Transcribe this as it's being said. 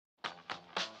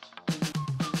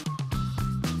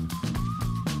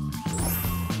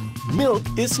Milk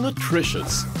is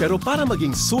nutritious, pero para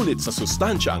maging sulit sa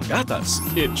sustansya ang gatas,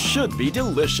 it should be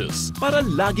delicious. Para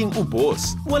laging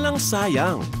ubos, walang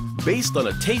sayang. Based on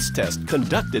a taste test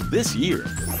conducted this year,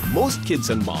 most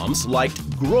kids and moms liked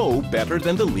Grow better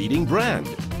than the leading brand.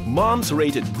 Moms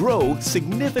rated Grow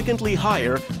significantly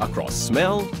higher across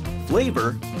smell,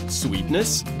 flavor,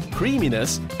 sweetness,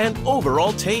 creaminess, and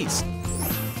overall taste.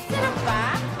 Sarap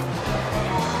ba?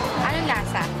 Anong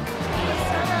lasa?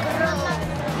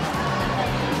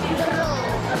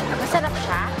 Masarap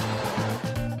siya?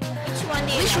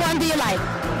 Which one do you like?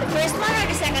 The first one or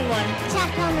the second one?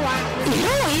 Second one.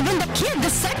 No, even the kid, the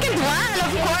second one,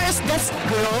 of course, that's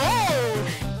Grow.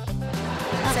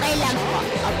 Okay lang po.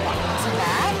 Opo.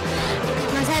 Masarap?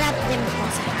 Masarap din po.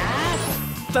 Masarap.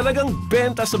 Talagang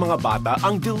benta sa mga bata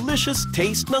ang delicious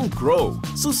taste ng Grow.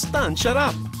 Sustansya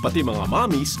rap. Pati mga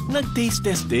mommies nag-taste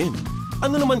test din.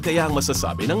 Ano naman kaya ang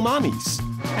masasabi ng mommies?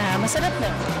 Masarap na.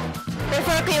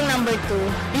 Prefer ko yung number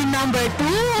 2. Yung number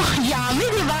 2? Yummy,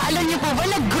 di ba? Alam niyo po ba,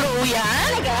 nag-grow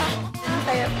yan? Talaga?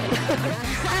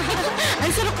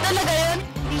 Ang sarap talaga yun.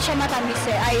 Hindi siya matamis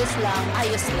eh. Ayos lang.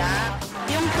 Ayos lang.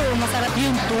 Yung 2, masarap.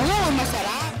 Yung 2,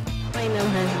 masarap. Okay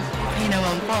naman. Okay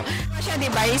naman po. Siya,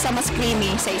 di ba? Isa mas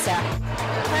creamy sa isa.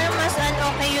 Parang mas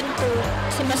okay yung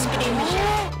 2 kasi mas creamy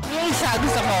siya. Yung isa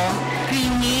gusto ko,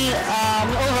 creamy,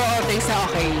 overall taste na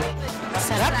okay.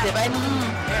 Masarap, di ba?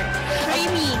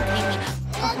 Creamy.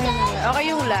 Okay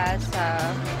yung lasa.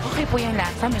 Okay po yung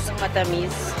lasa. Mas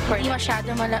matamis. Hindi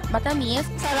masyado matamis.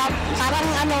 Sarap. Parang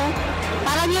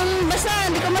parang yung basta,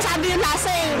 hindi ko masabi yung lasa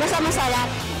eh. Basta masarap.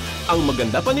 Ang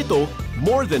maganda pa nito,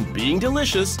 more than being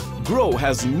delicious, Grow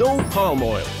has no palm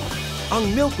oil.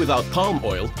 Ang milk without palm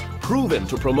oil, proven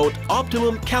to promote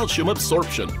optimum calcium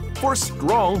absorption for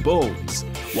strong bones.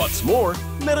 What's more,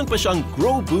 meron pa siyang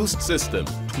Grow Boost system,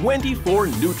 24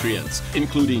 nutrients,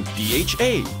 including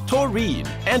DHA, taurine,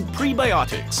 and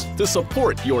prebiotics to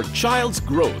support your child's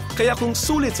growth. Kaya kung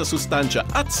sulit sa sustansya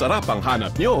at sarap ang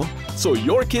hanap nyo, so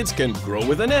your kids can grow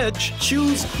with an edge,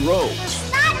 choose Grow.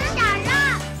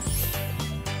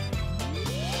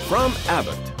 From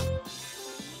Abbott,